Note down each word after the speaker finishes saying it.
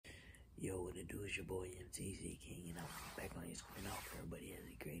Yo, what it do is your boy MTZ King, and I'm back on your screen. I hope everybody has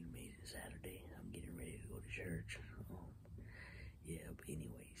a great, amazing Saturday. I'm getting ready to go to church. Yeah, but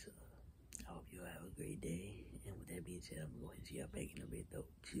anyways, I hope you have a great day. And with that being said, I'm going to see y'all back in a bit, though.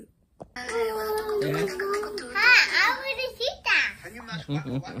 Chill. Hi, I'm with a cheetah. Can you match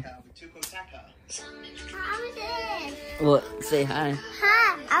Waka Waka with Tuko Taka? What? Say hi.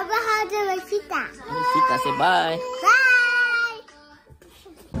 Hi, I'm with a cheetah. Chica, say bye. Bye.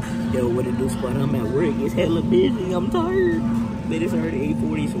 Yo, what it do, squad? I'm at work. It's hella busy. I'm tired. But it's already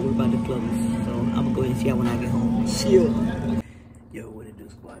 8:40, so we're about to close. So I'm gonna go ahead and see y'all when I get home. Chill. Yo, what it do,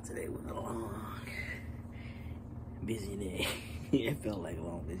 squad? Today was a long, busy day. It felt like a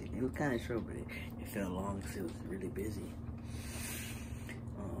long, busy day. It was kind of short, but it felt long because it was really busy.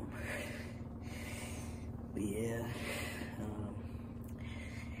 But yeah,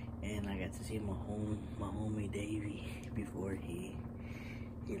 and I got to see my homie Davey before he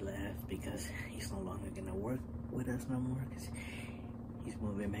left because he's no longer gonna work with us no more because he's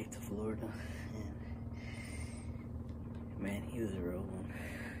moving back to Florida. And man, he was a real one,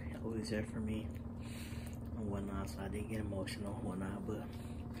 always there for me and whatnot. So I did get emotional and whatnot, but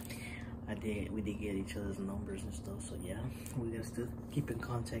we did get each other's numbers and stuff. So yeah, we're gonna still keep in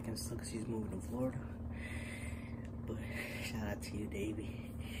contact and stuff because he's moving to Florida. But shout out to you,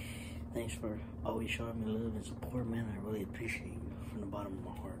 Davey. Thanks for always showing me love and support, man. I really appreciate you from the bottom of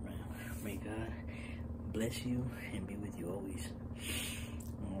my heart, man. May God bless you and be with you always.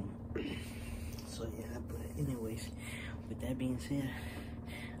 So yeah, but anyways, with that being said,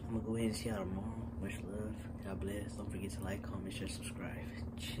 I'm gonna go ahead and see y'all tomorrow. Much love. God bless. Don't forget to like, comment, share, subscribe.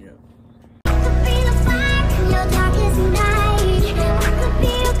 Chill.